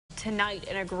tonight,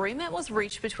 an agreement was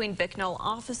reached between Bicknell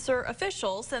officer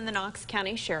officials and the Knox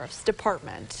County Sheriff's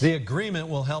Department. The agreement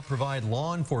will help provide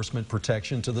law enforcement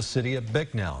protection to the city of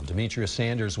Bicknell. Demetrius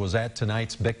Sanders was at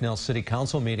tonight's Bicknell City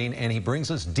Council meeting, and he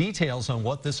brings us details on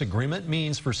what this agreement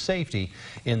means for safety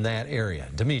in that area.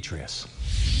 Demetrius.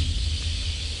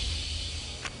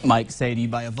 Mike Sadie,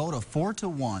 by a vote of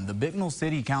 4-1, the Bicknell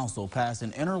City Council passed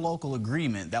an interlocal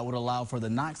agreement that would allow for the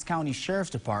Knox County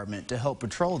Sheriff's Department to help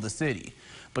patrol the city.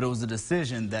 But it was a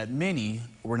decision that many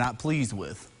were not pleased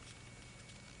with.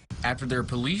 After their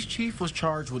police chief was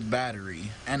charged with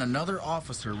battery and another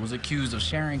officer was accused of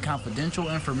sharing confidential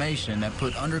information that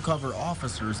put undercover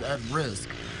officers at risk,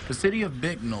 the city of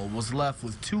Bicknell was left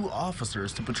with 2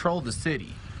 officers to patrol the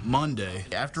city. Monday,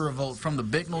 after a vote from the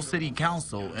Bicknell City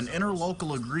Council, an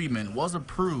interlocal agreement was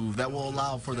approved that will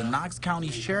allow for the Knox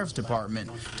County Sheriff's Department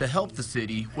to help the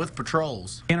city with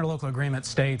patrols. The interlocal agreement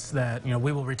states that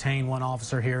we will retain 1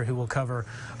 officer here who will cover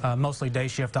mostly day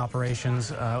shift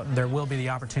operations. There will be the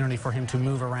opportunity for him to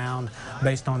move around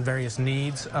based on various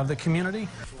needs of the community.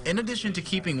 In addition to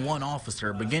keeping 1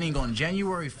 officer, beginning on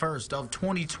January 1st of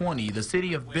 2020, the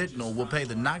city of Bicknell will pay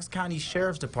the Knox County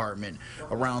Sheriff's Department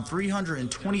around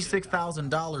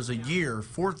 $326,000 a year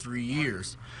for 3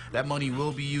 years. That money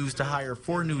will be used to hire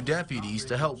 4 new deputies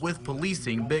to help with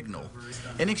policing Bicknell.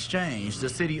 In exchange, the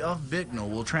city of Bicknell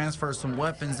will transfer some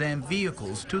weapons and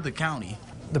vehicles to the county.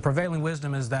 The prevailing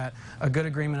wisdom is that a good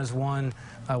agreement is one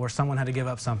where someone had to give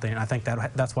up something, and I think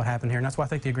that's what happened here, and that's why I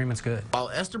think the agreement's good. While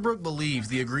Estabrook believes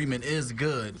the agreement is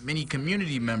good, many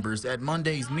community members at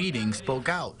Monday's meeting spoke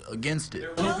out against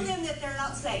it. Tell them that they're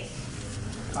not safe.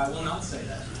 I will not say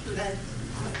that.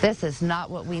 This is not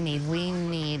what we need. We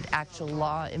need actual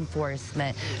law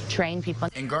enforcement, train people.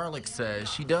 And Garlick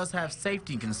says she does have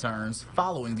safety concerns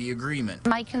following the agreement.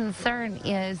 My concern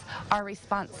is our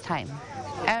response time.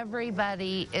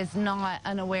 Everybody is not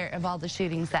unaware of all the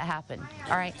shootings that happen.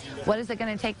 All right, what is it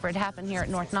going to take for it to happen here at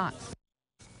North Knox?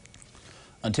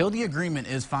 Until the agreement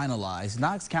is finalized,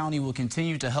 Knox County will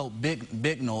continue to help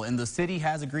Bicknell, and the city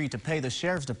has agreed to pay the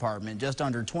Sheriff's Department just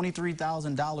under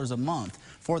 $23,000 a month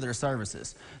for their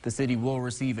services. The city will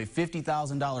receive a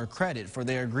 $50,000 credit for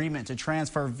their agreement to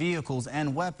transfer vehicles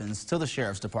and weapons to the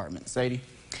Sheriff's Department. Sadie?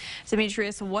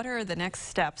 Demetrius, what are the next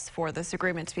steps for this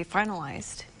agreement to be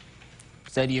finalized?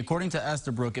 Sadie, according to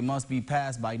Estabrook, it must be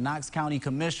passed by Knox County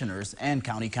Commissioners and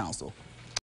County Council.